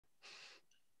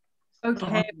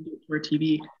Okay, For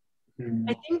TV.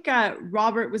 I think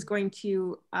Robert was going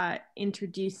to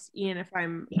introduce Iain if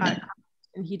I'm correct,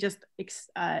 and he just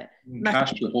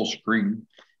Cast your whole screen.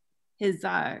 his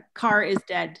car is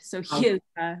dead, so he is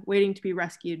waiting to be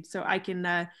rescued. So I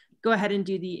can go ahead and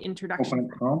do the introduction.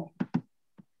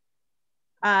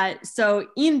 So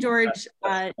Iain George.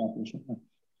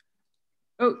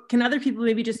 Oh, can other people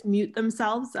maybe just mute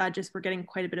themselves? Just we're getting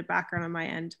quite a bit of background on my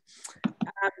end.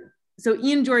 So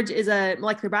Iain George is a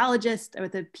molecular biologist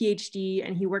with a PhD,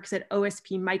 and he works at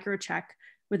OSP Microcheck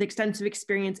with extensive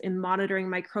experience in monitoring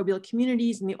microbial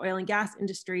communities in the oil and gas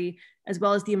industry, as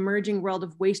well as the emerging world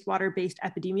of wastewater-based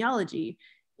epidemiology.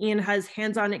 Iain has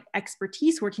hands-on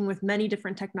expertise working with many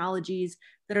different technologies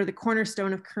that are the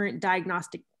cornerstone of current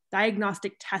diagnostic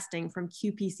testing, from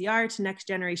qPCR to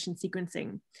next-generation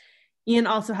sequencing. Iain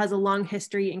also has a long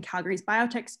history in Calgary's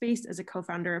biotech space as a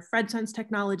co-founder of FredSense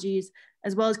Technologies,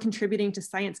 as well as contributing to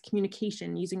science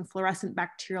communication using fluorescent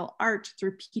bacterial art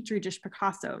through Petri dish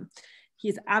Picasso. He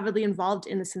is avidly involved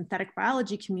in the synthetic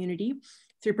biology community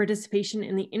through participation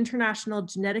in the International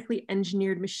Genetically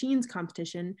Engineered Machines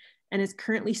competition, and is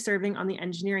currently serving on the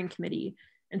engineering committee.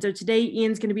 And so today,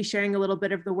 Iain's going to be sharing a little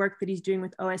bit of the work that he's doing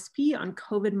with OSP on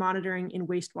COVID monitoring in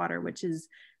wastewater, which is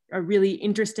a really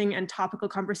interesting and topical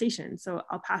conversation. So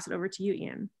I'll pass it over to you,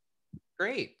 Iain.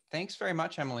 Great. Thanks very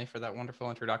much, Emily, for that wonderful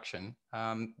introduction.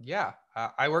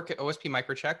 I work at OSP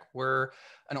Microcheck. We're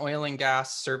an oil and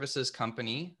gas services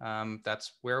company.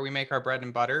 That's where we make our bread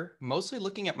and butter, mostly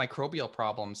looking at microbial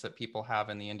problems that people have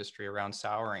in the industry around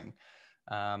souring.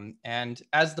 And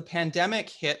as the pandemic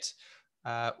hit,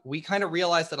 we kind of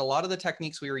realized that a lot of the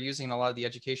techniques we were using, a lot of the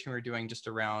education we were doing just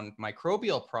around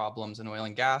microbial problems in oil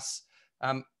and gas,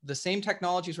 the same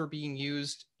technologies were being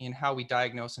used in how we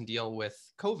diagnose and deal with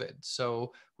COVID.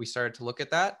 So we started to look at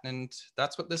that, and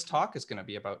that's what this talk is going to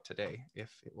be about today,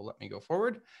 if it will let me go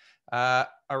forward,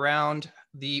 around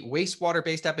the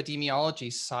wastewater-based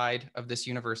epidemiology side of this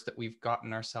universe that we've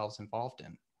gotten ourselves involved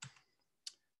in.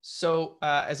 So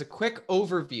as a quick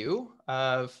overview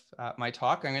of my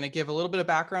talk, I'm going to give a little bit of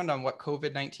background on what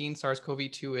COVID-19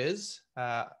 SARS-CoV-2 is,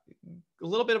 a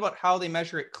little bit about how they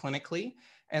measure it clinically,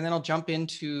 and then I'll jump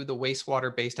into the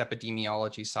wastewater-based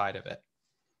epidemiology side of it.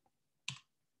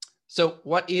 So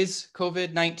what is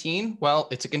COVID-19? Well,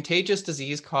 it's a contagious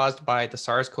disease caused by the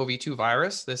SARS-CoV-2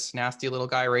 virus, this nasty little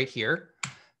guy right here.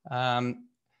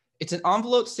 It's an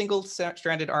enveloped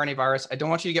single-stranded RNA virus. I don't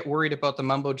want you to get worried about the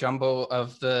mumbo jumbo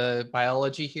of the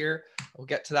biology here. We'll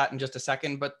get to that in just a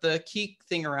second. But the key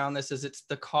thing around this is it's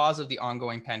the cause of the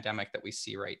ongoing pandemic that we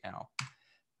see right now.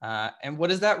 And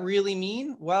what does that really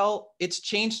mean? Well, it's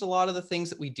changed a lot of the things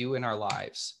that we do in our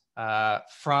lives.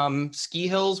 From ski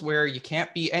hills where you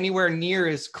can't be anywhere near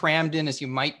as crammed in as you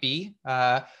might be,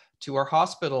 to our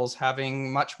hospitals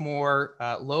having much more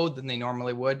load than they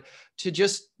normally would, to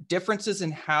just differences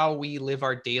in how we live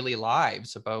our daily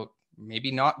lives, about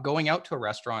maybe not going out to a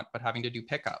restaurant, but having to do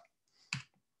pickup.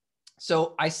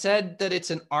 So I said that it's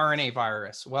an RNA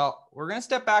virus. Well, we're going to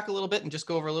step back a little bit and just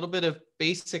go over a little bit of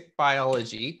basic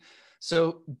biology.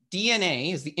 So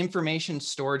DNA is the information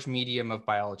storage medium of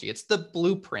biology. It's the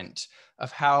blueprint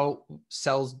of how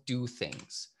cells do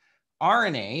things.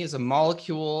 RNA is a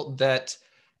molecule that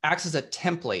acts as a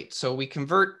template. So we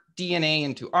convert DNA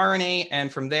into RNA,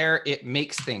 and from there it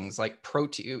makes things like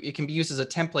protein. It can be used as a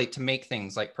template to make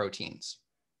things like proteins.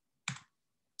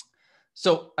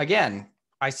 So again,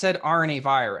 I said RNA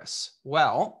virus.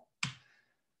 Well,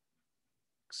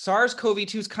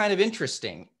 SARS-CoV-2 is kind of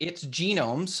interesting. Its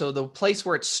genome, so the place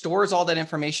where it stores all that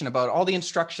information about all the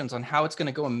instructions on how it's going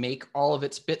to go and make all of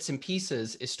its bits and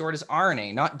pieces, is stored as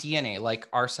RNA, not DNA, like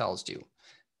our cells do.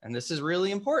 And this is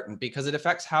really important because it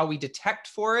affects how we detect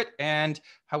for it and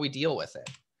how we deal with it.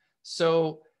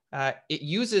 So it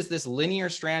uses this linear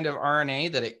strand of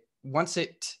RNA that once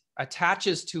it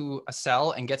attaches to a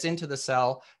cell and gets into the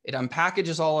cell, it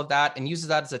unpackages all of that and uses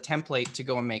that as a template to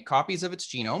go and make copies of its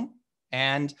genome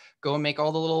and go and make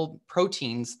all the little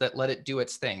proteins that let it do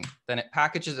its thing. Then it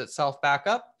packages itself back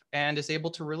up and is able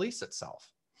to release itself.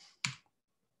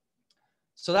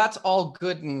 So that's all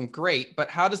good and great, but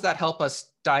how does that help us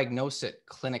diagnose it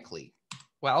clinically?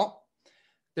 Well,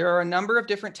 there are a number of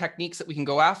different techniques that we can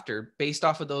go after based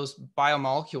off of those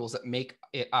biomolecules that make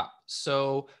it up.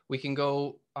 So we can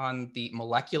go on the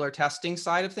molecular testing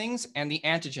side of things and the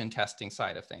antigen testing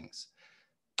side of things.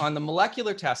 On the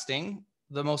molecular testing,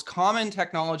 the most common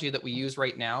technology that we use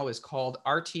right now is called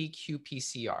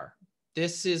RT-qPCR.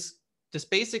 This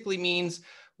basically means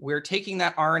we're taking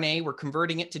that RNA, we're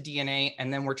converting it to DNA,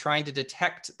 and then we're trying to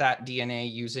detect that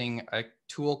DNA using a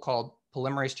tool called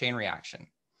polymerase chain reaction.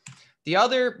 The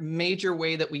other major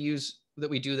way that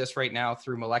we do this right now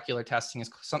through molecular testing is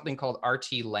something called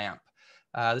RT-LAMP.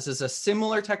 This is a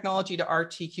similar technology to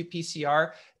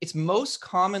RT-qPCR. It's most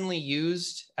commonly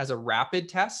used as a rapid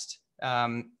test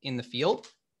in the field.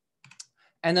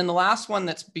 And then the last one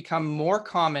that's become more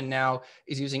common now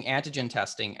is using antigen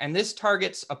testing. And this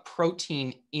targets a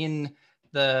protein in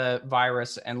the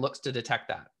virus and looks to detect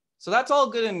that. So that's all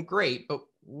good and great, but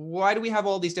why do we have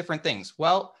all these different things?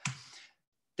 Well,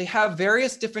 they have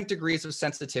various different degrees of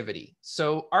sensitivity.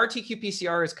 So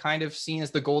RT-qPCR is kind of seen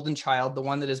as the golden child, the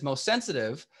one that is most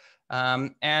sensitive,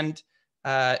 and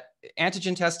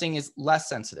antigen testing is less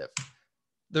sensitive.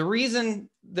 The reason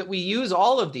that we use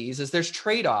all of these is there's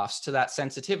trade-offs to that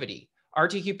sensitivity.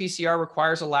 RT-qPCR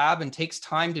requires a lab and takes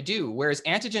time to do, whereas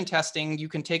antigen testing, you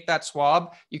can take that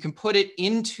swab, you can put it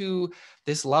into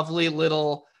this lovely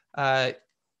little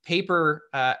paper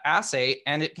assay,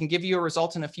 and it can give you a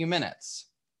result in a few minutes.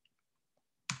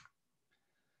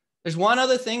 There's one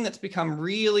other thing that's become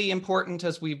really important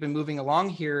as we've been moving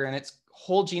along here, and it's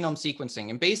whole genome sequencing.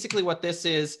 And basically what this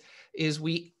is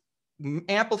we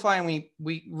amplify and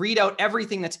we read out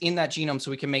everything that's in that genome so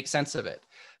we can make sense of it.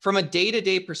 From a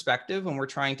day-to-day perspective, when we're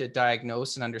trying to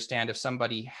diagnose and understand if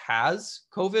somebody has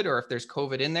COVID or if there's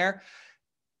COVID in there,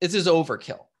 this is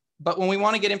overkill. But when we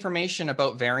want to get information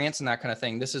about variants and that kind of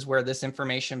thing, this is where this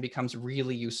information becomes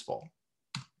really useful.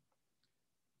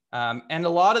 And a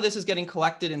lot of this is getting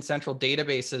collected in central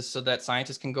databases so that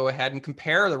scientists can go ahead and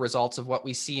compare the results of what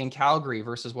we see in Calgary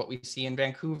versus what we see in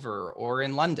Vancouver or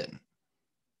in London.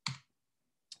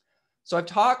 So I've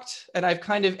talked and I've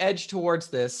kind of edged towards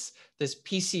this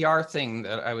PCR thing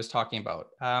that I was talking about.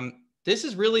 This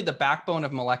is really the backbone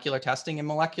of molecular testing and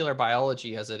molecular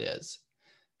biology as it is.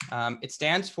 It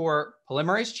stands for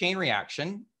polymerase chain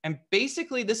reaction. And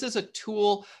basically, this is a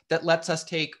tool that lets us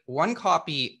take one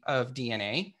copy of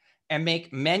DNA and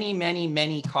make many, many,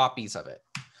 many copies of it.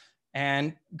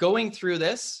 And going through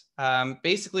this,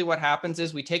 basically what happens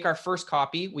is we take our first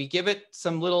copy, we give it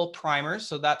some little primers.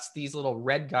 So that's these little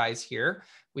red guys here.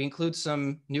 We include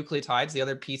some nucleotides, the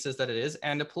other pieces that it is,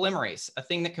 and a polymerase, a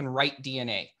thing that can write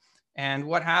DNA. And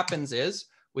what happens is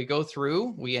we go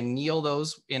through, we anneal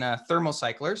those in a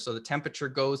thermocycler. So the temperature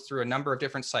goes through a number of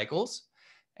different cycles.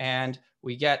 And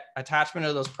we get attachment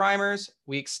of those primers,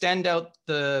 we extend out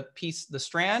the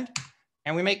strand,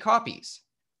 and we make copies.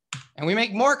 And we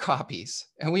make more copies,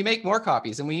 and we make more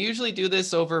copies. And we usually do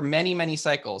this over many, many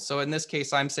cycles. So in this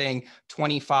case, I'm saying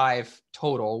 25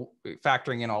 total,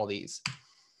 factoring in all these.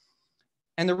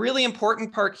 And the really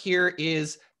important part here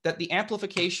is that the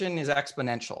amplification is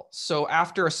exponential. So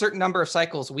after a certain number of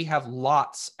cycles, we have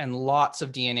lots and lots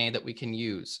of DNA that we can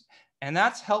use. And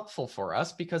that's helpful for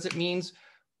us because it means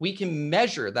we can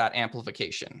measure that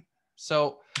amplification.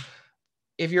 So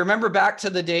if you remember back to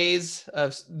the days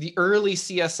of the early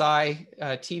CSI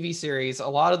TV series, a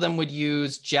lot of them would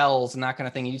use gels and that kind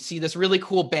of thing. You'd see this really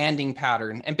cool banding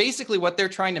pattern. And basically what they're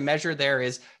trying to measure there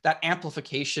is that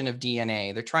amplification of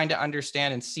DNA. They're trying to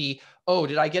understand and see, oh,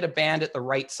 did I get a band at the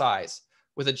right size?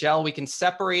 With a gel, we can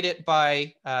separate it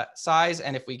by size.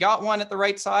 And if we got one at the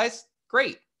right size,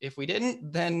 great. If we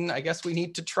didn't, then I guess we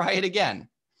need to try it again.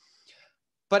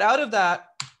 But out of that,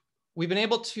 we've been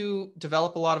able to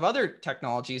develop a lot of other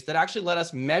technologies that actually let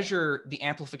us measure the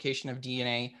amplification of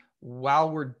DNA while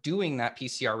we're doing that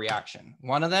PCR reaction.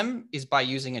 One of them is by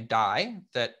using a dye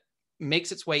that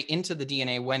makes its way into the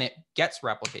DNA when it gets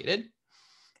replicated.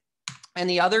 And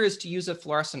the other is to use a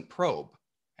fluorescent probe.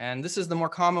 And this is the more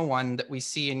common one that we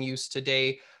see in use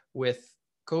today with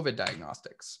COVID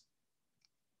diagnostics.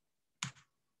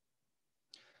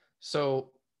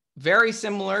 So very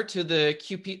similar to the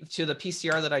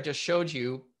PCR that I just showed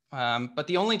you, but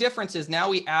the only difference is now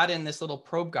we add in this little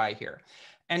probe guy here.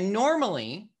 And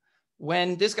normally,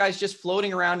 when this guy's just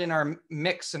floating around in our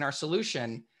mix, in our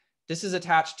solution, this is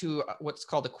attached to what's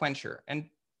called a quencher. And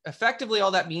effectively,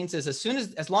 all that means is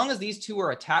as long as these two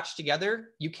are attached together,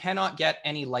 you cannot get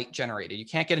any light generated. You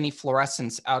can't get any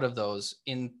fluorescence out of those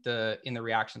in the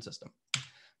reaction system.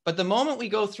 But the moment we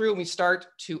go through and we start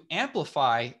to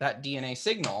amplify that DNA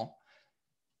signal,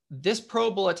 this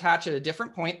probe will attach at a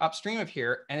different point upstream of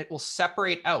here, and it will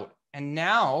separate out. And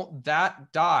now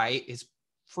that dye is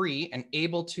free and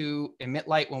able to emit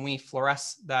light when we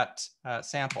fluoresce that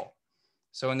sample.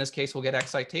 So in this case, we'll get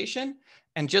excitation.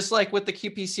 And just like with the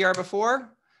qPCR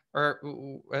before, or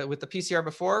with the PCR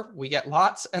before, we get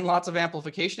lots and lots of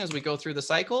amplification as we go through the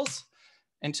cycles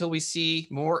until we see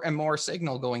more and more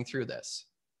signal going through this.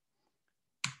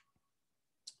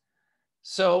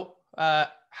 So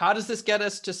how does this get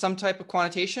us to some type of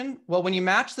quantitation? Well, when you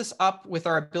match this up with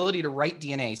our ability to write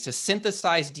DNA, to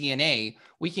synthesize DNA,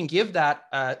 we can give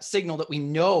that signal that we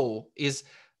know is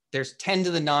there's 10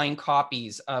 to the 9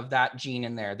 copies of that gene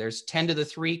in there. There's 10 to the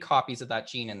 3 copies of that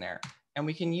gene in there. And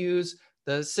we can use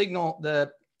the signal,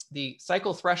 the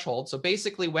cycle threshold. So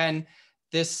basically when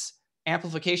this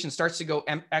amplification starts to go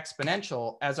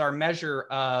exponential as our measure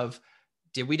of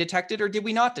did we detect it or did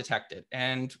we not detect it?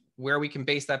 And where we can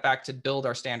base that back to build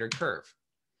our standard curve.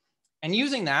 And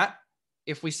using that,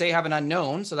 if we say have an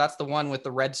unknown, so that's the one with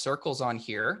the red circles on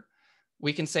here,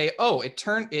 we can say, oh, it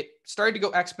started to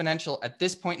go exponential at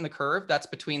this point in the curve. That's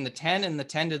between the 10 and the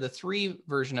 10 to the 3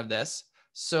 version of this.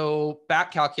 So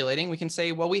back calculating, we can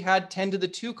say, well, we had 10 to the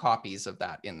 2 copies of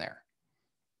that in there.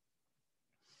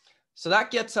 So that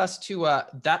gets us to,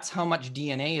 that's how much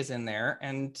DNA is in there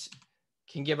and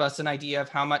can give us an idea of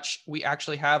how much we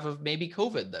actually have of maybe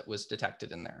COVID that was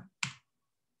detected in there.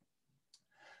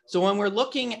 So when we're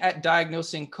looking at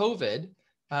diagnosing COVID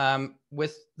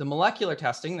with the molecular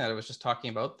testing that I was just talking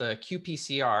about, the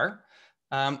qPCR,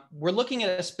 we're looking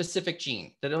at a specific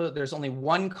gene. There's only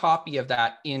one copy of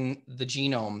that in the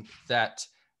genome that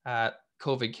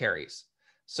COVID carries.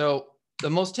 So the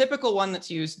most typical one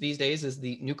that's used these days is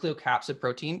the nucleocapsid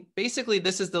protein. Basically,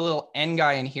 this is the little N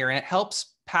guy in here, and it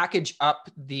helps package up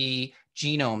the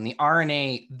genome, the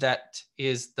RNA that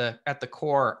is at the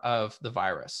core of the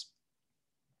virus.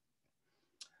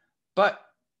 But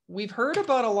we've heard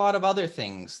about a lot of other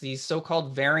things, these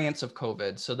so-called variants of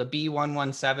COVID. So the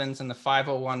B117s and the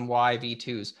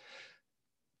 501Y-V2s.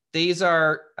 These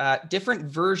are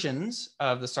different versions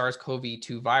of the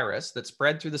SARS-CoV-2 virus that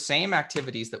spread through the same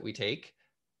activities that we take.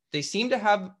 They seem to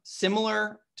have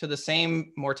similar to the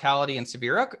same mortality and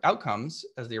severe outcomes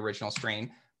as the original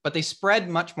strain, but they spread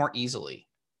much more easily.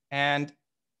 And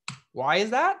why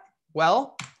is that?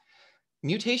 Well,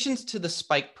 mutations to the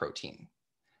spike protein.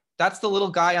 That's the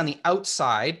little guy on the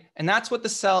outside, and that's what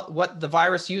the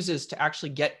virus uses to actually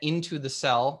get into the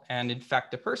cell and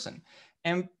infect a person.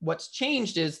 And what's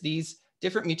changed is these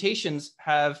different mutations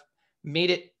have made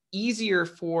it easier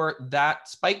for that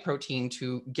spike protein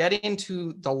to get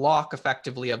into the lock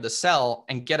effectively of the cell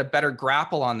and get a better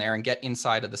grapple on there and get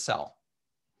inside of the cell.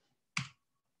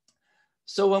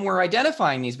 So when we're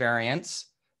identifying these variants,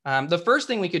 the first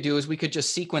thing we could do is we could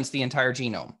just sequence the entire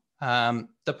genome.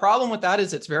 The problem with that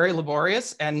is it's very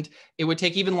laborious and it would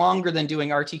take even longer than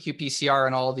doing RT-qPCR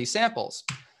on all of these samples.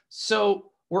 So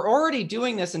we're already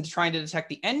doing this and trying to detect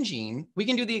the N gene. We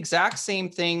can do the exact same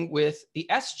thing with the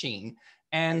S gene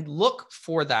and look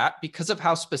for that because of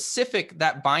how specific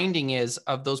that binding is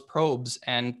of those probes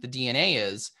and the DNA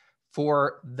is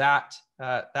for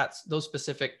those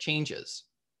specific changes.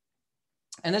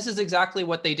 And this is exactly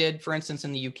what they did, for instance,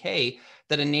 in the UK,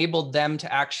 that enabled them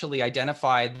to actually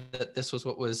identify that this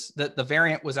was that the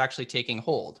variant was actually taking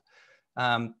hold.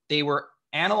 They were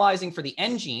analyzing for the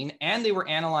N gene and they were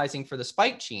analyzing for the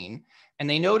spike gene. And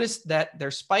they noticed that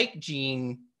their spike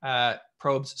gene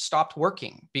probes stopped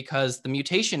working because the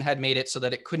mutation had made it so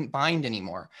that it couldn't bind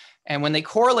anymore. And when they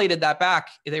correlated that back,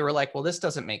 they were like, well, this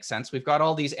doesn't make sense. We've got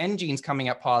all these N genes coming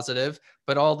up positive,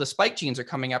 but all the spike genes are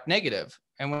coming up negative.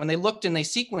 And when they looked and they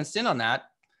sequenced in on that,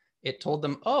 it told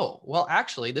them, oh, well,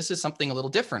 actually, this is something a little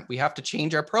different. We have to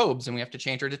change our probes and we have to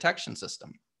change our detection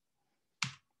system.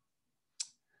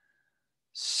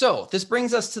 So this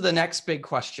brings us to the next big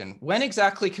question. When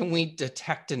exactly can we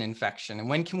detect an infection and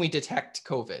when can we detect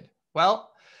COVID?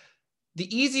 Well,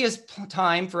 the easiest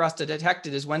time for us to detect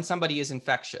it is when somebody is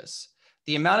infectious.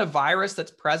 The amount of virus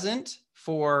that's present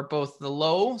for both the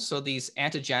low, so these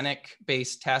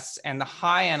antigenic-based tests, and the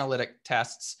high analytic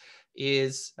tests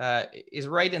is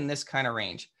right in this kind of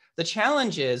range. The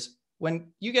challenge is when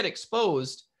you get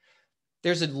exposed,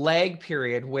 there's a lag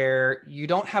period where you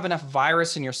don't have enough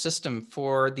virus in your system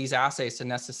for these assays to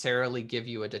necessarily give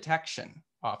you a detection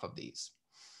off of these.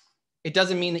 It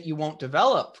doesn't mean that you won't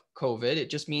develop COVID.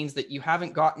 It just means that you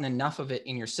haven't gotten enough of it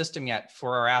in your system yet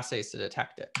for our assays to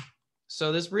detect it.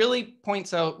 So this really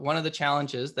points out one of the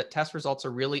challenges that test results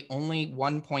are really only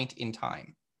one point in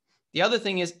time. The other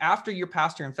thing is after you're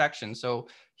past your infection. So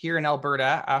here in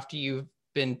Alberta, after you've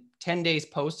been 10 days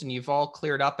post and you've all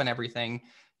cleared up and everything,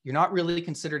 you're not really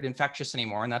considered infectious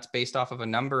anymore. And that's based off of a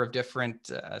number of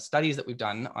different studies that we've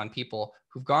done on people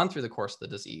who've gone through the course of the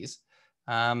disease.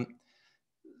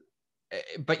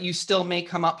 But you still may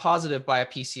come up positive by a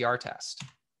PCR test.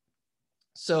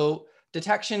 So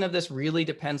detection of this really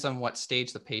depends on what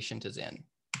stage the patient is in.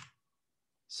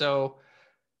 So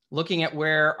looking at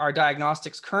where our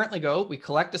diagnostics currently go, we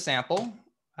collect a sample,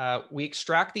 we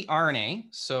extract the RNA.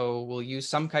 So we'll use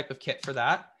some type of kit for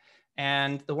that.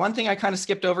 And the one thing I kind of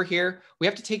skipped over here, we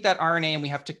have to take that RNA and we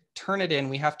have to turn it in.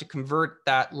 We have to convert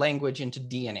that language into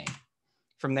DNA.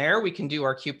 From there, we can do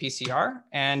our qPCR.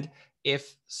 And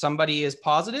if somebody is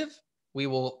positive, we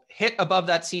will hit above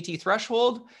that CT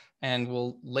threshold and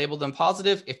we'll label them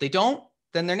positive. If they don't,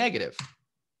 then they're negative.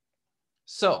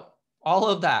 So all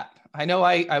of that, I know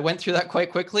I went through that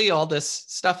quite quickly, all this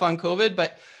stuff on COVID,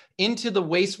 but into the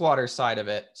wastewater side of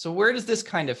it. So where does this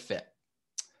kind of fit?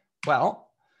 Well,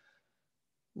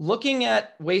 looking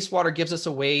at wastewater gives us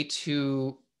a way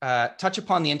to touch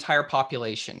upon the entire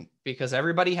population because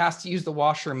everybody has to use the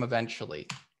washroom eventually.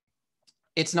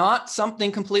 It's not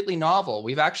something completely novel.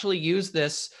 We've actually used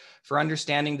this for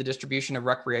understanding the distribution of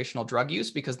recreational drug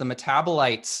use because the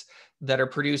metabolites that are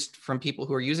produced from people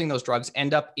who are using those drugs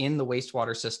end up in the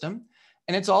wastewater system.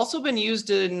 And it's also been used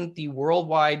in the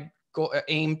worldwide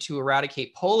aim to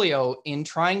eradicate polio in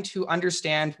trying to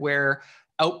understand where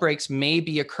outbreaks may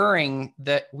be occurring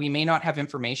that we may not have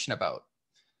information about.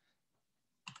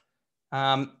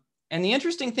 And the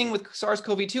interesting thing with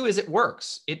SARS-CoV-2 is it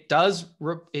works. It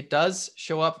does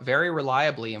show up very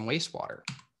reliably in wastewater.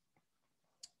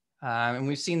 And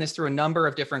we've seen this through a number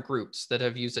of different groups that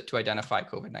have used it to identify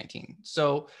COVID-19.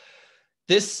 So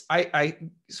this, I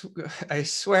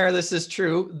swear this is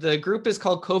true. The group is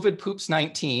called COVID Poops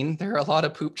 19. There are a lot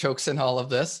of poop jokes in all of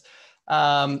this.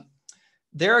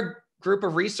 They're a group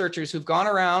of researchers who've gone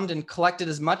around and collected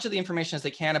as much of the information as they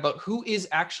can about who is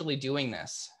actually doing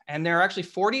this. And there are actually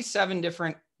 47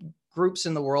 different groups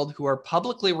in the world who are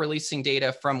publicly releasing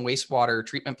data from wastewater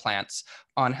treatment plants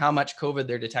on how much COVID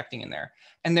they're detecting in there.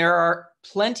 And there are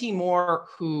plenty more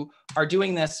who are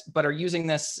doing this, but are using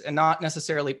this and not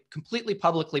necessarily completely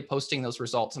publicly posting those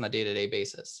results on a day-to-day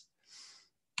basis.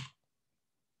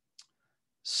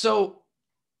 So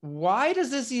why does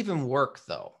this even work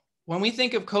though? When we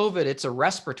think of COVID, it's a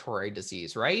respiratory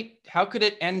disease, right? How could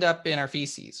it end up in our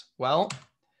feces? Well,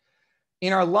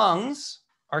 in our lungs,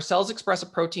 our cells express a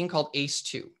protein called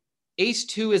ACE2.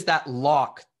 ACE2 is that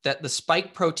lock that the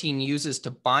spike protein uses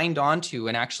to bind onto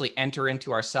and actually enter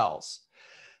into our cells.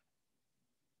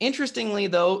 Interestingly,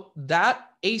 though,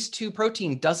 that ACE2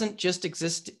 protein doesn't just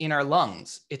exist in our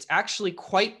lungs. It's actually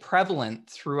quite prevalent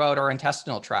throughout our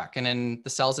intestinal tract and in the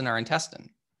cells in our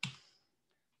intestine.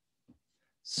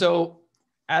 So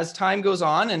as time goes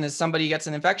on and as somebody gets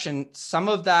an infection, some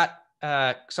of that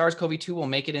SARS-CoV-2 will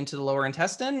make it into the lower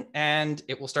intestine and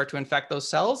it will start to infect those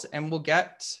cells and we'll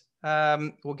get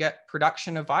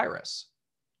production of virus.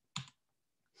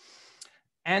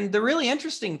 And the really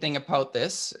interesting thing about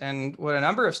this, and what a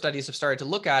number of studies have started to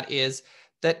look at, is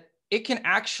that it can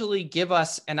actually give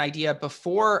us an idea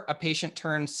before a patient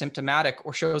turns symptomatic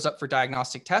or shows up for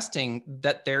diagnostic testing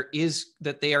that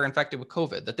they are infected with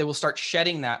COVID, that they will start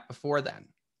shedding that before then.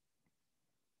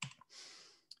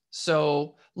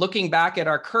 So looking back at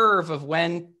our curve of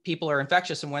when people are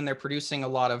infectious and when they're producing a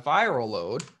lot of viral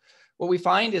load, what we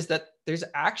find is that there's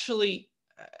actually,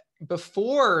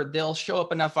 before they'll show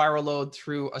up enough viral load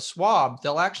through a swab,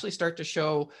 they'll actually start to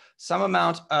show some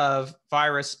amount of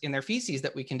virus in their feces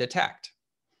that we can detect.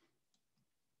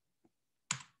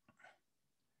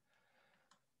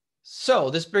 So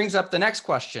this brings up the next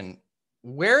question.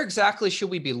 Where exactly should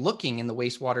we be looking in the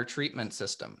wastewater treatment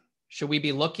system? Should we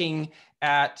be looking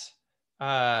at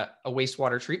a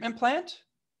wastewater treatment plant?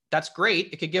 That's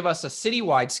great. It could give us a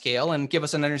citywide scale and give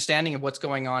us an understanding of what's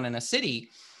going on in a city.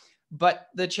 But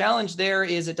the challenge there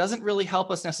is it doesn't really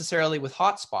help us necessarily with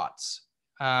hotspots,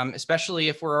 especially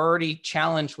if we're already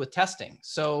challenged with testing.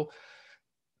 So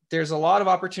there's a lot of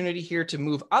opportunity here to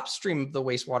move upstream of the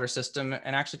wastewater system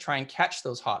and actually try and catch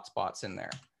those hotspots in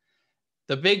there.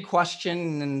 The big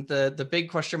question and the big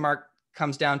question mark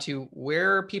comes down to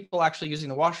where are people actually using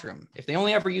the washroom. If they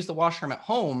only ever use the washroom at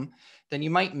home, then you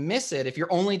might miss it if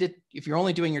you're only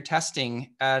doing your testing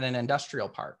at an industrial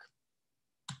park.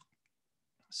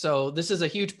 So this is a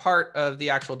huge part of the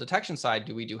actual detection side.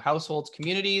 Do we do households,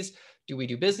 communities? Do we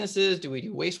do businesses? Do we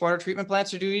do wastewater treatment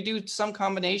plants? Or do we do some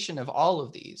combination of all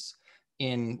of these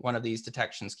in one of these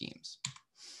detection schemes?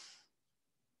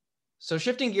 So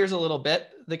shifting gears a little bit,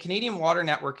 the Canadian Water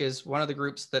Network is one of the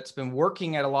groups that's been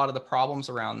working at a lot of the problems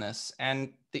around this.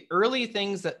 And the early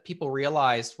things that people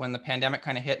realized when the pandemic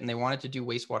kind of hit and they wanted to do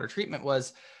wastewater treatment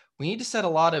was we need to set a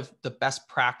lot of the best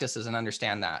practices and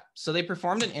understand that. So they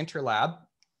performed an interlab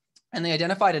and they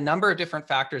identified a number of different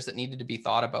factors that needed to be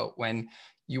thought about when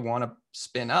you want to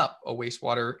spin up a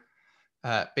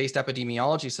wastewater-based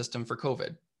epidemiology system for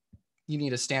COVID. You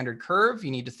need a standard curve.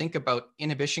 You need to think about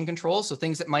inhibition controls, so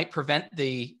things that might prevent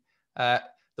the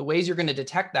ways you're going to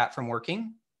detect that from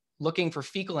working, looking for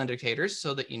fecal indicators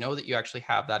so that you know that you actually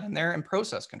have that in there, and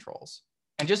process controls.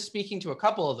 And just speaking to a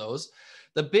couple of those,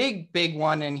 the big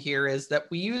one in here is that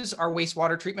we use our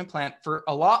wastewater treatment plant for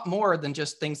a lot more than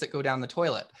just things that go down the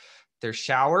toilet. There's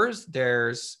showers,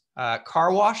 there's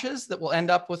car washes that will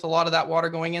end up with a lot of that water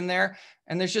going in there.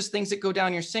 And there's just things that go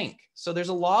down your sink. So there's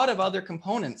a lot of other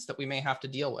components that we may have to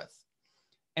deal with.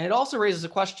 And it also raises a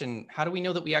question, how do we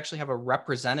know that we actually have a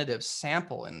representative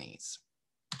sample in these?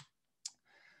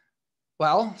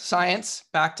 Well, science,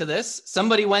 back to this.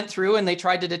 Somebody went through and they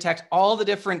tried to detect all the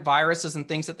different viruses and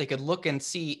things that they could look and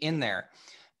see in there.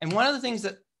 And one of the things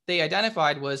that they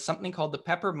identified was something called the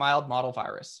pepper mild mottle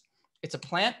virus. It's a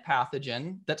plant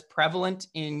pathogen that's prevalent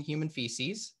in human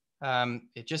feces.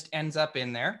 It just ends up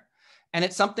in there. And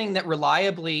it's something that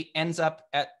reliably ends up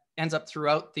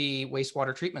throughout the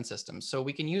wastewater treatment system. So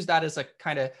we can use that as a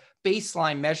kind of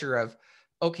baseline measure of,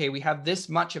 okay, we have this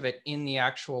much of it in the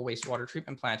actual wastewater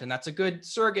treatment plant. And that's a good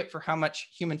surrogate for how much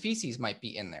human feces might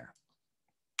be in there.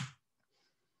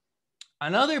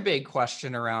 Another big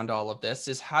question around all of this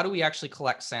is, how do we actually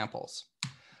collect samples?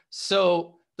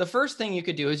 So the first thing you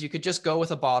could do is you could just go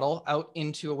with a bottle out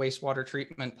into a wastewater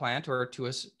treatment plant or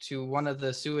to one of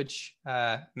the sewage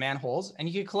manholes, and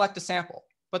you could collect a sample.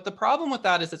 But the problem with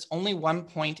that is it's only one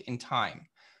point in time.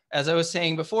 As I was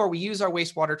saying before, we use our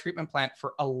wastewater treatment plant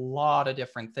for a lot of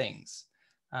different things.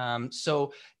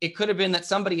 So it could have been that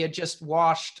somebody had just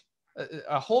washed,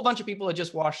 a whole bunch of people had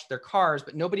just washed their cars,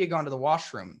 but nobody had gone to the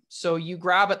washroom. So you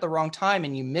grab at the wrong time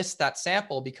and you miss that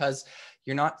sample because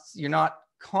you're not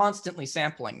constantly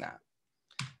sampling that.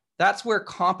 That's where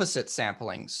composite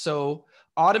sampling. So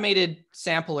automated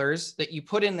samplers that you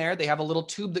put in there, they have a little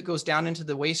tube that goes down into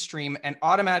the waste stream and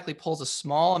automatically pulls a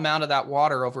small amount of that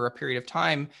water over a period of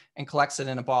time and collects it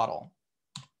in a bottle.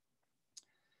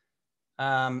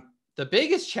 The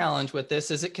biggest challenge with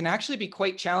this is it can actually be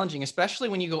quite challenging, especially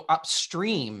when you go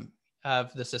upstream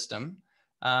of the system,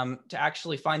 to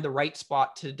actually find the right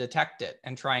spot to detect it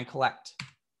and try and collect.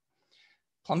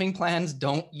 Plumbing plans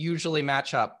don't usually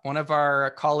match up. One of our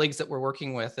colleagues that we're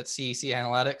working with at CEC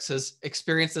Analytics has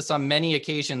experienced this on many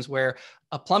occasions where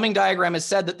a plumbing diagram has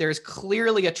said that there's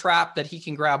clearly a trap that he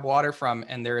can grab water from,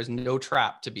 and there is no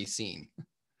trap to be seen.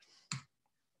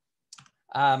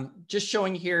 Just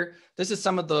showing here, this is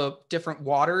some of the different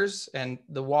waters and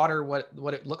the water,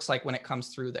 what it looks like when it comes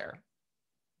through there.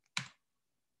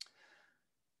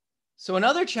 So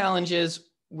another challenge is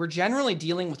we're generally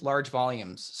dealing with large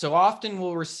volumes. So often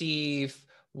we'll receive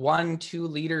 1-2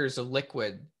 liters of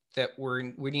liquid that we're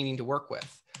needing to work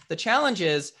with. The challenge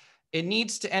is it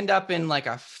needs to end up in like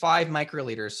a 5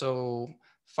 microliters. So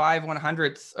 5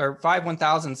 1/100ths or 5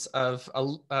 1,000ths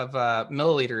of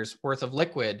milliliters worth of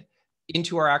liquid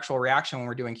into our actual reaction when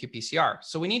we're doing qPCR.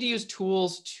 So we need to use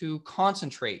tools to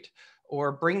concentrate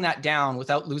or bring that down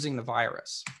without losing the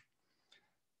virus.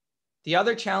 The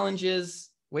other challenge is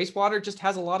wastewater just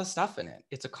has a lot of stuff in it.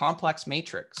 It's a complex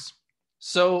matrix.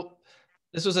 So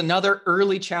this was another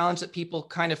early challenge that people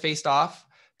kind of faced off.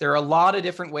 There are a lot of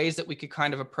different ways that we could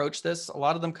kind of approach this. A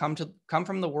lot of them come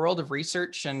from the world of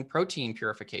research and protein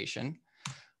purification.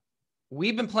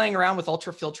 We've been playing around with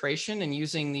ultrafiltration and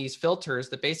using these filters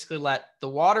that basically let the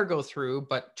water go through,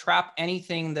 but trap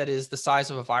anything that is the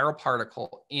size of a viral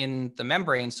particle in the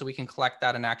membrane so we can collect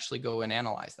that and actually go and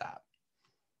analyze that.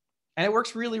 And it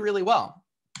works really, really well.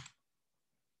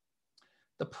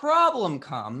 The problem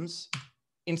comes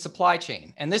in supply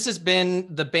chain. And this has been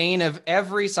the bane of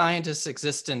every scientist's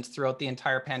existence throughout the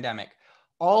entire pandemic.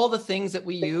 All the things that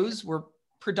we use were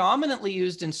predominantly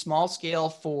used in small scale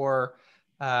for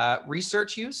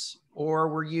research use, or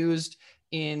were used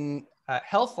in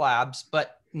health labs,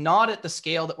 but not at the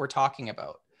scale that we're talking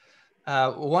about.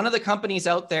 One of the companies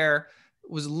out there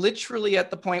was literally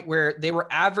at the point where they were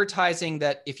advertising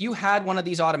that if you had one of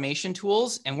these automation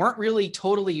tools and weren't really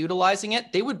totally utilizing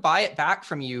it, they would buy it back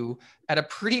from you at a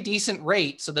pretty decent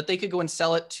rate so that they could go and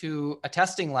sell it to a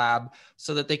testing lab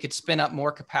so that they could spin up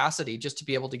more capacity just to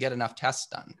be able to get enough tests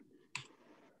done.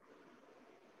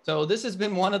 So this has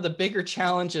been one of the bigger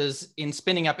challenges in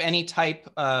spinning up any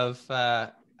type of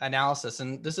analysis.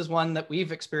 And this is one that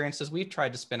we've experienced as we've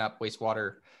tried to spin up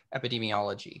wastewater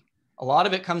epidemiology. A lot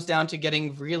of it comes down to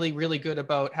getting really, really good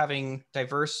about having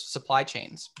diverse supply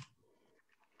chains.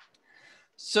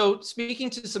 So speaking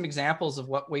to some examples of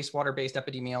what wastewater-based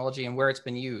epidemiology and where it's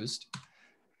been used,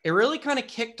 it really kind of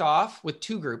kicked off with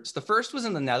 2 groups. The first was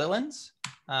in the Netherlands.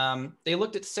 They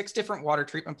looked at 6 different water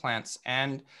treatment plants,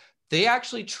 and they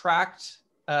actually tracked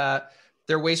their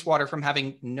wastewater from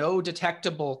having no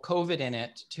detectable COVID in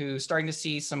it to starting to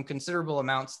see some considerable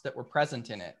amounts that were present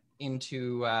in it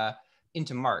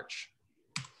into March.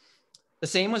 The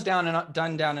same was done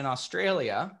down in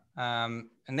Australia, and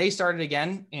they started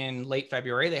again in late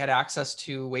February. They had access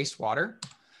to wastewater.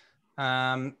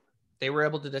 They were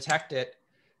able to detect it,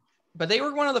 but they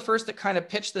were one of the first that kind of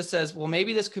pitched this as, well,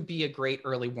 maybe this could be a great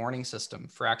early warning system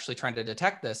for actually trying to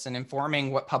detect this and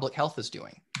informing what public health is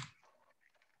doing.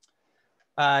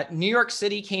 New York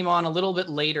City came on a little bit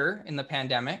later in the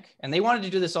pandemic, and they wanted to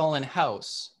do this all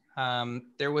in-house.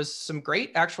 There was some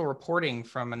great actual reporting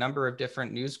from a number of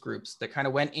different news groups that kind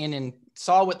of went in and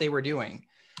saw what they were doing.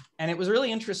 And it was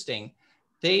really interesting.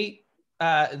 They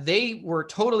were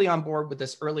totally on board with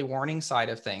this early warning side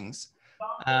of things.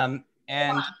 And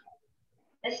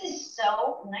this is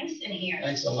so nice in here.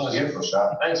 Thanks so much. Beautiful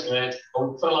shot. Thanks, man. We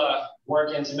put a lot of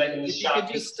work into making this shot. If you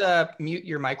could just mute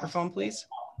your microphone, please.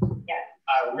 Yeah.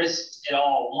 I risked it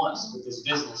all once with this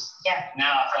business. Yeah.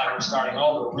 Now I feel like we're starting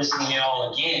over, risking it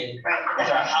all again with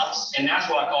our house. And that's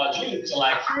why I called you to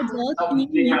like help me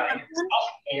figure out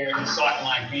here so I can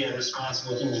like be a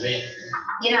responsible human being.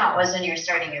 You know, it was when you were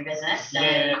starting your business.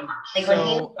 Yeah. Like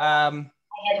So, I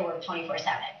had to work 24/7.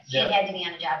 Yeah. He had to be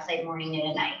on a job site morning, noon,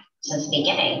 and night. Since the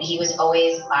beginning, he was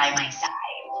always by my side.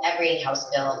 Every house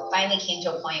bill finally came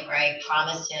to a point where I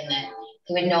promised him that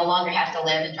he would no longer have to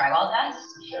live in drywall dust.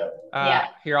 Yeah.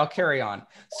 Here, I'll carry on.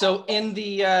 So in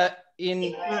the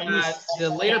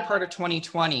later part of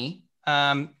 2020,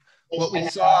 what we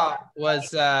saw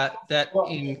was that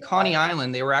in Coney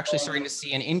Island, they were actually starting to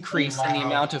see an increase in the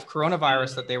amount of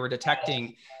coronavirus that they were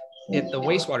detecting at the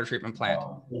wastewater treatment plant.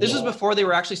 This was before they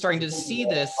were actually starting to see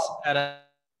this at a...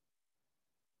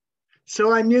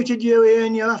 So I muted you,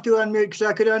 Ian. You'll have to unmute because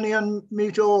I could only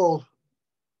unmute all.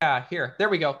 Yeah, here. There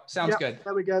we go. Sounds good.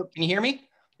 There we go. Can you hear me?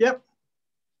 Yep.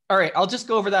 All right, I'll just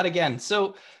go over that again.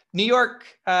 So New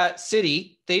York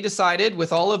City, they decided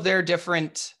with all of their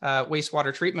different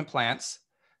wastewater treatment plants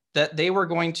that they were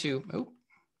going to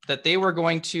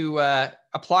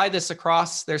apply this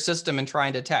across their system and try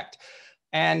and detect.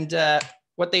 And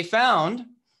what they found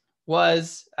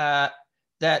was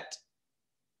that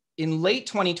in late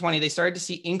 2020, they started to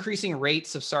see increasing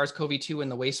rates of SARS-CoV-2 in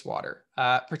the wastewater,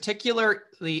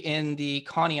 particularly in the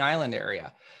Coney Island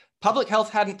area. Public health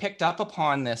hadn't picked up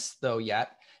upon this though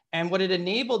yet. And what it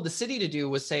enabled the city to do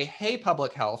was say, hey,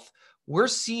 public health, we're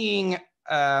seeing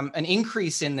an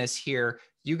increase in this here.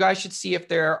 You guys should see if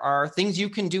there are things you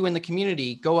can do in the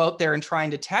community. Go out there and try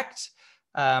and detect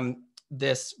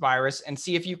this virus and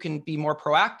see if you can be more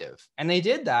proactive. And they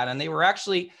did that. And they were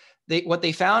actually, what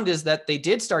they found is that they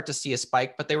did start to see a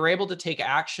spike, but they were able to take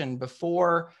action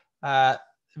before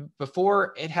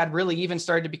it had really even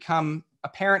started to become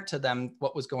apparent to them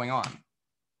what was going on.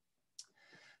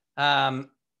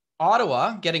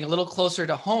 Ottawa, getting a little closer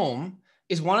to home,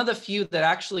 is one of the few that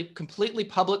actually completely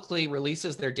publicly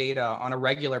releases their data on a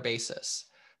regular basis.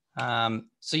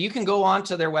 So you can go on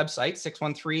to their website,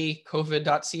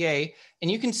 613covid.ca,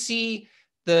 and you can see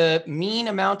the mean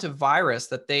amount of virus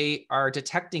that they are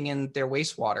detecting in their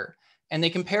wastewater. And they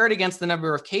compare it against the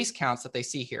number of case counts that they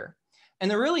see here.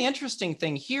 And the really interesting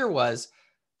thing here was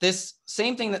this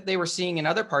same thing that they were seeing in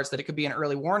other parts, that it could be an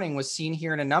early warning, was seen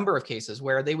here in a number of cases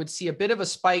where they would see a bit of a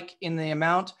spike in the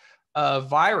amount of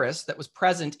virus that was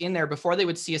present in there before they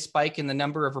would see a spike in the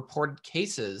number of reported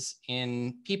cases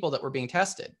in people that were being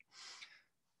tested.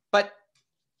 But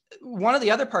one of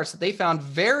the other parts that they found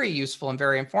very useful and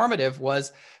very informative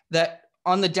was that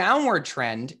on the downward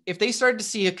trend, if they started to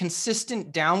see a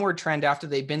consistent downward trend after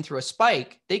they'd been through a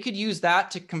spike, they could use that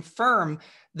to confirm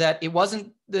that it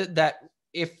wasn't that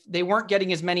if they weren't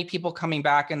getting as many people coming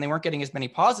back and they weren't getting as many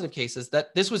positive cases,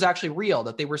 that this was actually real,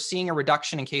 that they were seeing a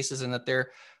reduction in cases and that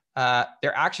their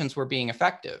actions were being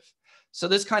effective. So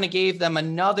this kind of gave them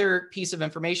another piece of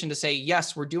information to say,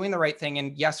 yes, we're doing the right thing,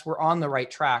 and yes, we're on the right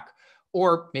track,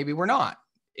 or maybe we're not.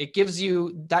 It gives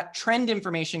you, that trend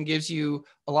information gives you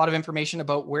a lot of information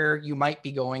about where you might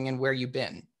be going and where you've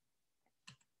been.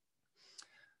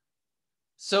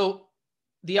 So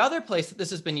the other place that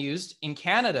this has been used in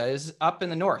Canada is up in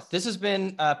the north. This has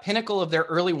been a pinnacle of their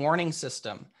early warning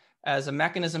system as a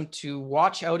mechanism to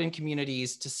watch out in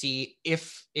communities to see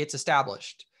if it's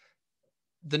established.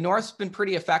 The North's been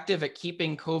pretty effective at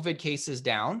keeping COVID cases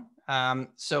down.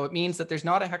 So it means that there's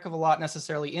not a heck of a lot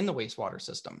necessarily in the wastewater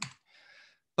system.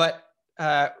 But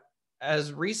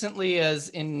as recently as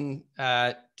in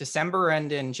December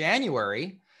and in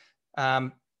January,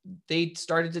 they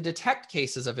started to detect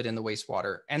cases of it in the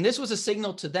wastewater. And this was a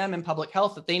signal to them in public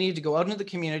health that they needed to go out into the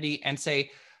community and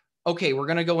say, okay, we're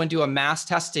going to go and do a mass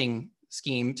testing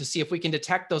scheme to see if we can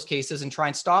detect those cases and try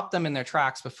and stop them in their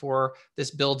tracks before this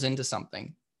builds into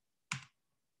something.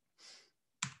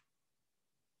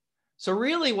 So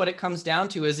really what it comes down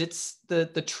to is it's the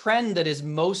trend that is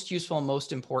most useful and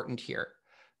most important here.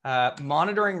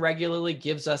 monitoring regularly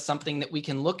gives us something that we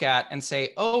can look at and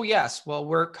say, oh yes, well,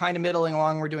 we're kind of middling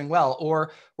along, we're doing well,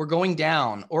 or we're going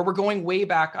down, or we're going way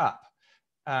back up.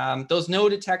 Those no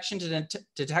detection to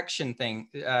detection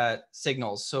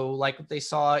signals, so like what they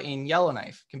saw in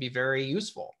Yellowknife, can be very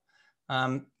useful.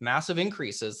 Massive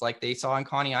increases like they saw in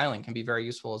Coney Island can be very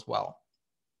useful as well.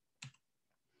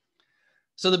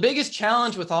 So the biggest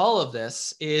challenge with all of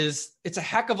this is it's a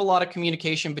heck of a lot of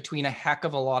communication between a heck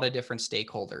of a lot of different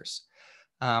stakeholders.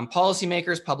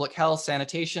 Policymakers, public health,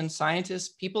 sanitation, scientists,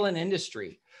 people in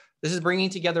industry. This is bringing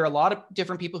together a lot of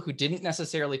different people who didn't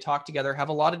necessarily talk together, have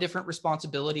a lot of different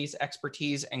responsibilities,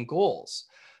 expertise, and goals.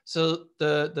 So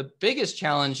the biggest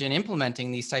challenge in implementing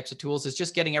these types of tools is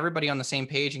just getting everybody on the same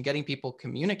page and getting people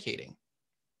communicating.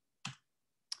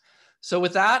 So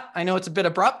with that, I know it's a bit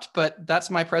abrupt, but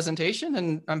that's my presentation,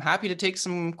 and I'm happy to take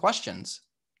some questions.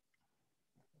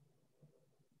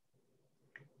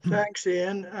 Thanks,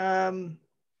 Iain.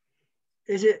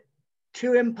 Is it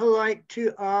too impolite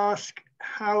to ask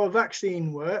how a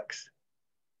vaccine works?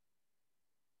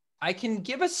 I can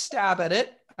give a stab at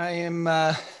it. I am,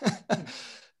 I'm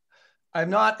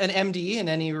not an MD in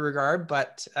any regard,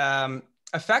 but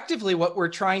effectively what we're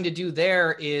trying to do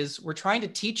there is we're trying to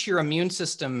teach your immune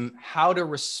system how to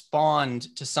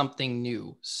respond to something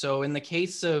new. So in the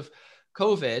case of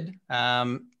COVID,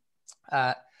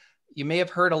 you may have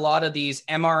heard a lot of these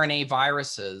mRNA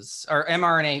viruses, or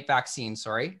mRNA vaccines,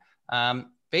 sorry.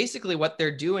 Basically what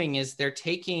they're doing is they're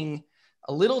taking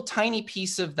a little tiny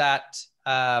piece of that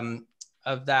viral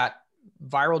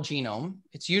genome.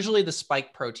 It's usually the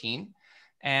spike protein,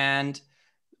 and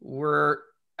we're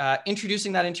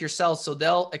introducing that into your cells, so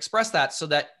they'll express that so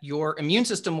that your immune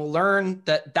system will learn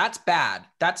that that's bad.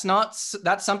 That's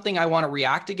something I want to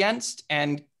react against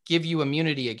and give you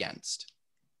immunity against.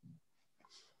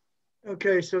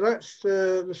 Okay, so that's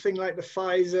the thing like the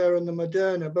Pfizer and the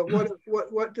Moderna, but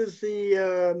what does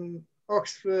the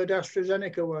Oxford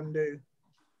AstraZeneca one do?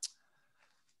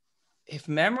 If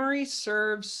memory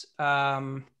serves,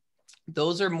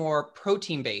 those are more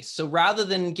protein based. So rather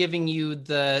than giving you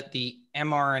the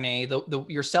mRNA,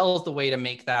 your cell is the way to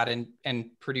make that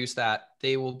and produce that,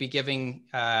 they will be giving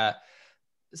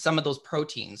some of those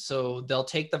proteins. So they'll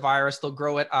take the virus, they'll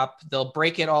grow it up, they'll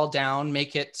break it all down,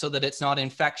 make it so that it's not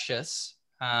infectious,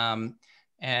 and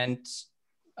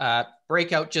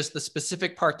break out just the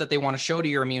specific part that they want to show to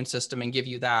your immune system and give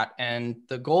you that. And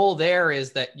the goal there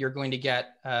is that you're going to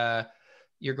get,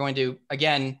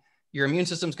 again, your immune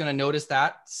system's going to notice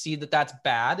that, see that that's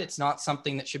bad. It's not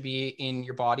something that should be in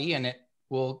your body, and it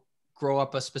will grow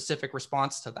up a specific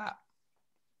response to that.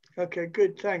 Okay,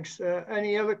 good, thanks.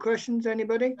 Any other questions,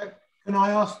 anybody? Can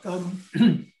I ask,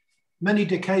 many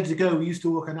decades ago, we used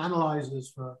to work on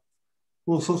analyzers for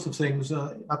all sorts of things,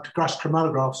 up to gas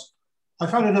chromatographs. I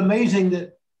found it amazing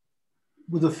that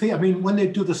with the, I mean, when they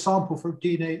do the sample for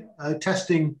DNA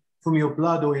testing from your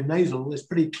blood or your nasal, it's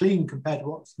pretty clean compared to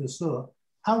what's in the sewer.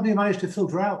 How do you manage to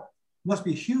filter out? Must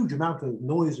be a huge amount of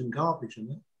noise and garbage in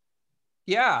there.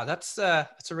 Yeah, that's a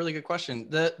really good question.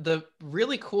 The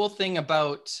really cool thing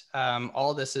about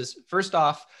all of this is, first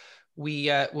off,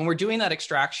 when we're doing that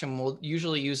extraction, we'll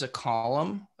usually use a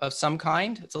column of some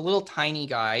kind. It's a little tiny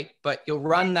guy, but you'll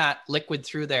run that liquid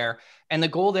through there. And the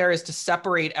goal there is to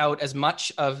separate out as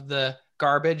much of the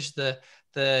garbage, the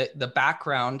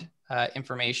background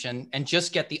information, and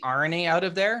just get the RNA out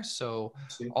of there. So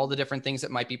all the different things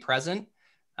that might be present.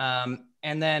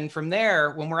 And then from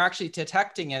there, when we're actually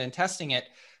detecting it and testing it,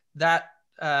 that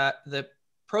the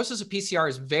process of PCR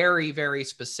is very, very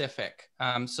specific.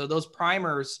 So those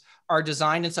primers are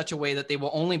designed in such a way that they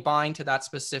will only bind to that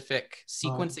specific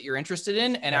sequence that you're interested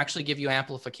in and actually give you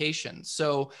amplification.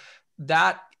 So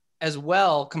that as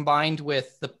well, combined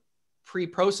with the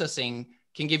pre-processing,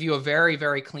 can give you a very,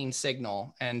 very clean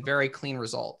signal and very clean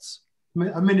results.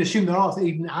 I mean, assume there are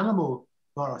even animal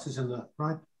viruses in there,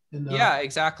 right? Yeah,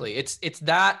 exactly. It's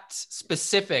that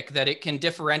specific that it can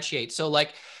differentiate. So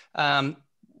like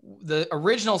the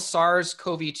original SARS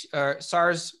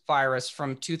virus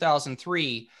from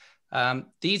 2003,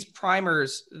 these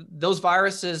primers, those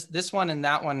viruses, this one and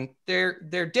that one,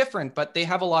 they're different, but they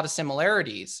have a lot of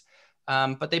similarities.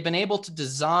 But they've been able to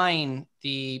design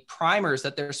the primers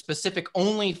that they're specific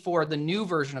only for the new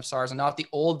version of SARS and not the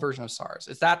old version of SARS.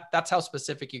 That's how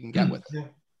specific you can get with it. Yeah.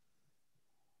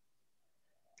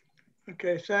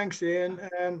 Okay, thanks, Iain.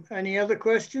 Any other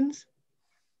questions?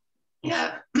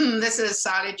 Yeah, this is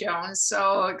Sally Jones.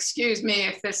 So excuse me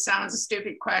if this sounds a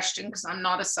stupid question, because I'm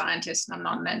not a scientist and I'm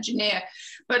not an engineer.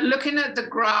 But looking at the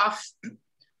graph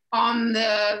on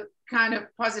the kind of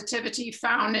positivity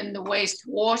found in the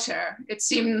wastewater, it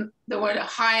seemed there were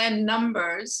higher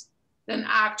numbers than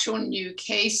actual new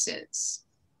cases.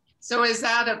 So is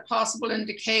that a possible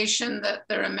indication that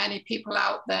there are many people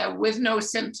out there with no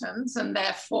symptoms and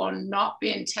therefore not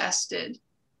being tested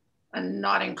and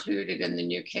not included in the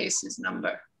new cases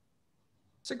number?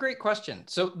 It's a great question.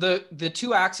 So the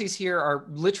two axes here are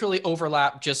literally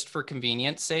overlap just for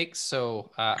convenience sake.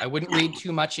 So I wouldn't read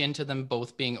too much into them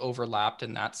both being overlapped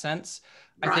in that sense.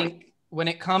 Right. I think when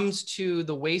it comes to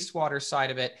the wastewater side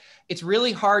of it, it's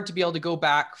really hard to be able to go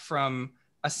back from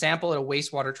a sample at a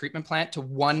wastewater treatment plant to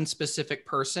one specific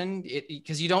person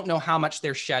because you don't know how much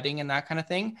they're shedding and that kind of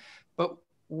thing. But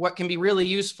what can be really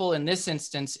useful in this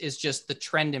instance is just the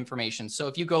trend information. So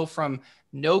if you go from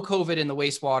no COVID in the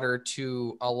wastewater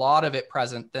to a lot of it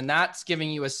present, then that's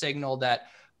giving you a signal that,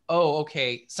 oh,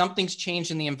 okay, something's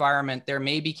changed in the environment. There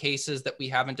may be cases that we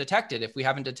haven't detected if we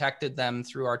haven't detected them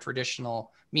through our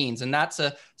traditional means. And that's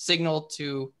a signal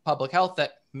to public health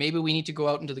that maybe we need to go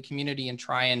out into the community and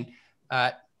try and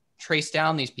trace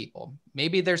down these people.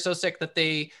 Maybe they're so sick that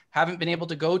they haven't been able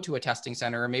to go to a testing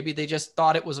center, or maybe they just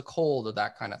thought it was a cold or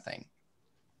that kind of thing.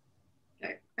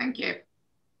 Okay, thank you.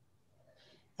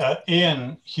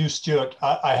 Iain, Hugh Stewart,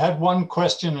 I had one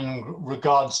question in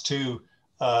regards to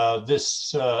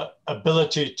this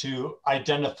ability to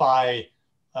identify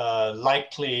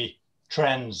likely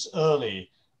trends early.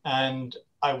 And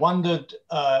I wondered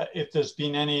if there's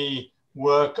been any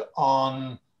work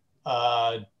on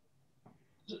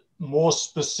more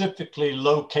specifically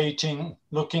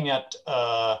looking at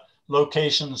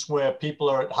locations where people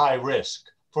are at high risk,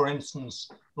 for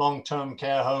instance, long-term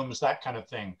care homes, that kind of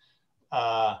thing.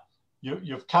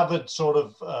 You've covered sort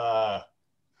of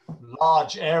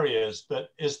large areas,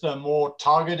 but is there more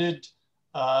targeted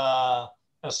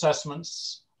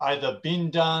assessments either been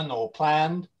done or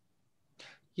planned?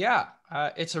 Yeah,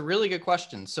 it's a really good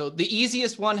question. So the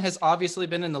easiest one has obviously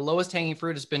been, and the lowest hanging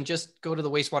fruit has been, just go to the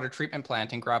wastewater treatment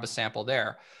plant and grab a sample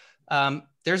there.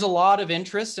 There's a lot of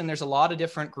interest and there's a lot of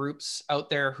different groups out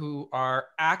there who are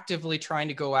actively trying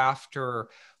to go after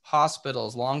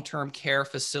hospitals, long-term care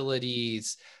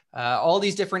facilities, all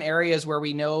these different areas where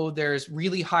we know there's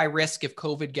really high risk if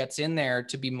COVID gets in there,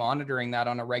 to be monitoring that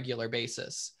on a regular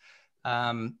basis.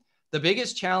 The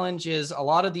biggest challenge is a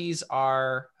lot of these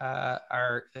are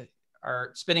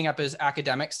spinning up as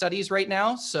academic studies right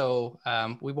now. So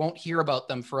we won't hear about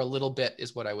them for a little bit,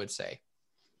 is what I would say.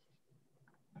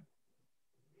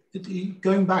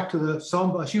 Going back to the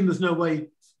sample, I assume there's no way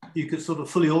you could sort of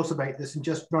fully automate this and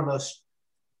just run a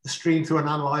stream through an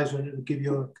analyzer and it would give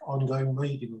you an ongoing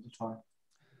reading all the time.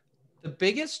 The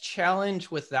biggest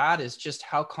challenge with that is just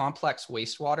how complex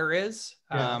wastewater is.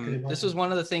 This was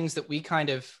one of the things that we kind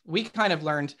of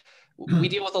learned. We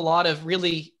deal with a lot of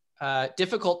really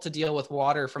difficult to deal with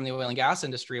water from the oil and gas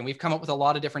industry. And we've come up with a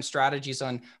lot of different strategies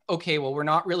on, okay, well, we're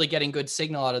not really getting good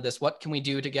signal out of this. What can we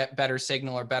do to get better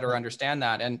signal or better understand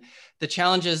that? And the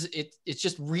challenge is it's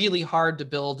just really hard to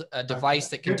build a device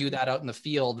that can do that out in the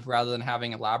field rather than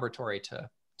having a laboratory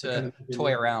to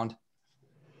toy around.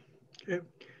 Okay.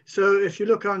 So if you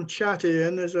look on chat,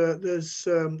 Iain, there's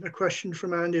a question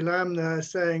from Andy Lamb there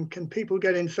saying, can people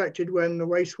get infected when the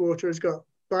wastewater has got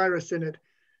virus in it?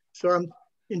 So I'm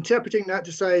interpreting that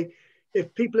to say,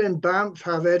 if people in Banff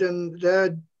have it and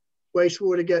their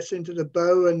wastewater gets into the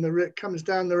Bow and it comes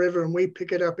down the river and we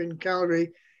pick it up in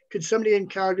Calgary, could somebody in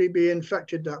Calgary be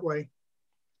infected that way?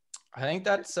 I think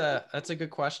that's a good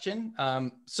question.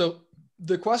 So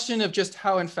the question of just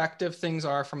how effective things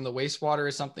are from the wastewater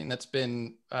is something that's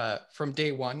been from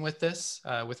day one with this,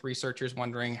 with researchers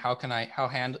wondering how can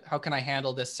I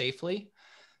handle this safely.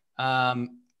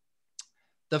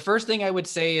 The first thing I would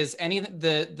say is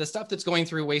the stuff that's going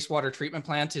through wastewater treatment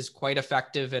plants is quite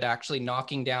effective at actually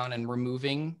knocking down and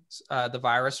removing the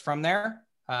virus from there.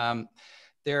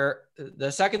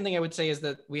 The second thing I would say is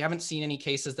that we haven't seen any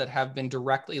cases that have been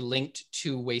directly linked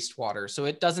to wastewater. So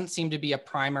it doesn't seem to be a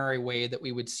primary way that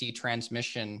we would see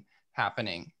transmission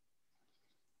happening.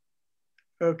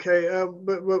 Okay,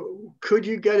 but could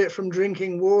you get it from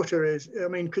drinking water?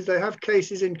 Because they have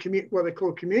cases in what they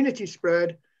call community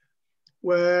spread,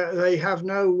 where they have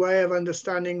no way of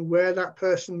understanding where that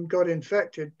person got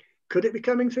infected. Could it be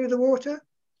coming through the water?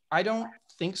 I don't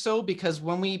think so, because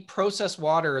when we process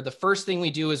water, the first thing we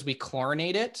do is we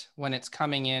chlorinate it when it's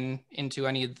coming into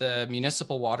any of the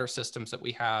municipal water systems that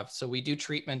we have. So we do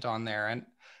treatment on there. And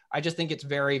I just think it's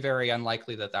very, very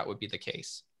unlikely that that would be the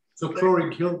case. So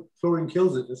chlorine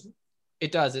kills it, doesn't it?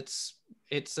 It does.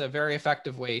 It's a very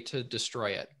effective way to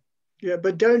destroy it. Yeah,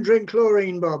 but don't drink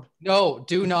chlorine, Bob. No,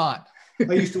 do not.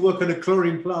 I used to work on a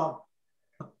chlorine plant.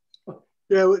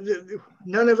 Yeah,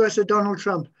 none of us are Donald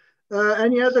Trump.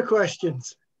 Any other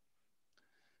questions?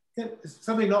 Yeah,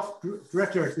 something not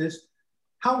directly to this.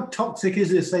 How toxic is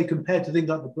this, say, compared to things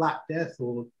like the Black Death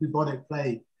or the bubonic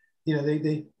plague? You know,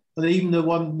 even the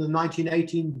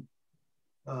 1918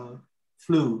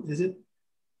 flu, is it?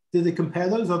 Do they compare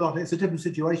those or not? It's a different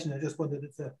situation. I just wondered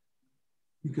if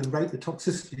you can rate the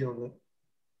toxicity of it.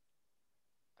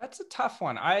 That's a tough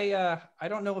one. I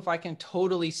don't know if I can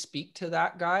totally speak to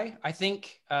that, Guy. I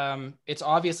think it's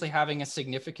obviously having a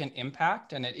significant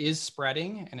impact, and it is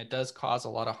spreading, and it does cause a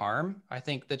lot of harm. I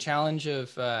think the challenge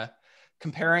of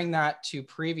comparing that to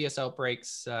previous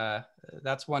outbreaks,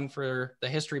 that's one for the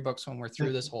history books when we're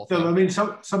through this whole thing. So, I mean,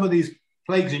 some of these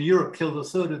plagues in Europe killed a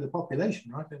third of the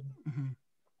population, right? Mm-hmm.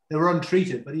 They were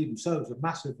untreated, but even so, it was a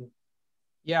massive.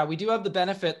 Yeah, we do have the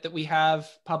benefit that we have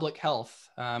public health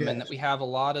Yes. and that we have a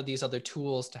lot of these other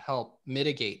tools to help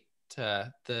mitigate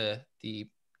the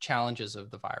challenges of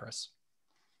the virus.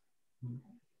 Okay.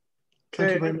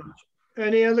 Thank you very much.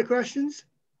 Any other questions?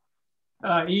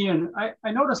 Iain,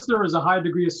 I noticed there was a high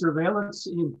degree of surveillance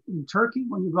in Turkey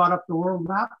when you brought up the world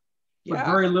map, but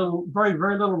Yeah. very little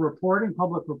reporting,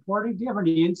 public reporting. Do you have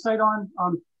any insight on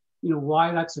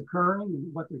why that's occurring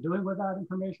and what they're doing with that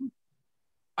information?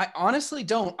 I honestly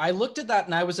don't. I looked at that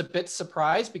and I was a bit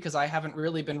surprised because I haven't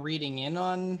really been reading in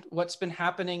on what's been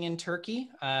happening in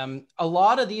Turkey. A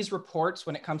lot of these reports,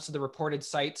 when it comes to the reported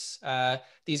sites,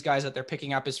 these guys that they're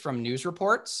picking up is from news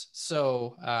reports.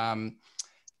 So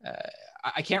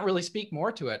I can't really speak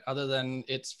more to it other than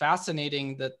it's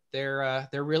fascinating that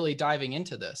they're really diving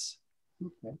into this.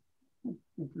 Okay,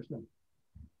 interesting.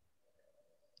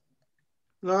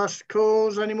 Last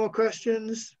calls, any more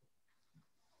questions?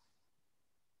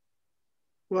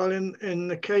 Well, in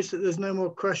the case that there's no more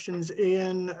questions,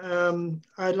 Iain,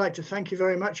 I'd like to thank you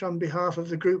very much on behalf of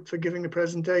the group for giving the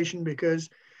presentation, because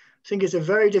I think it's a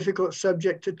very difficult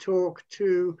subject to talk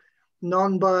to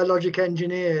non-biologic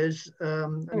engineers.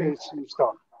 It's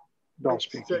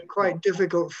quite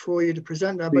difficult for you to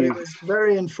present that, but it was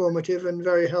very informative and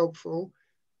very helpful.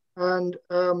 And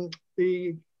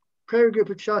the Prairie Group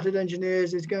of Chartered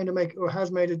Engineers is going to make, or has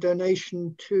made, a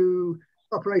donation to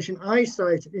Operation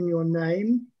Eyesight in your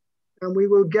name, and we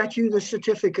will get you the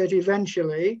certificate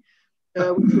eventually,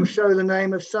 which will show the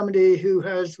name of somebody who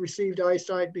has received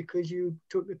eyesight because you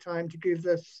took the time to give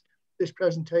this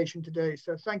presentation today.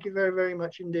 So thank you very, very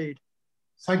much indeed.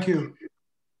 Thank you.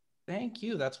 Thank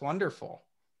you. That's wonderful.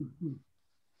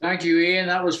 Thank you, Iain.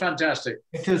 That was fantastic.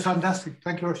 It is fantastic.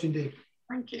 Thank you very much indeed.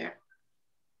 Thank you.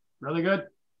 Really good.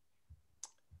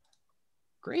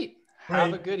 Great.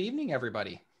 Have a good evening,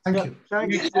 everybody. Thank you.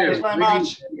 Thank you very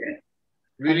much.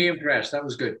 Really impressed. That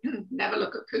was good. Never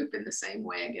look at poop in the same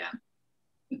way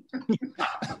again.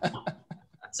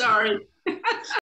 Sorry.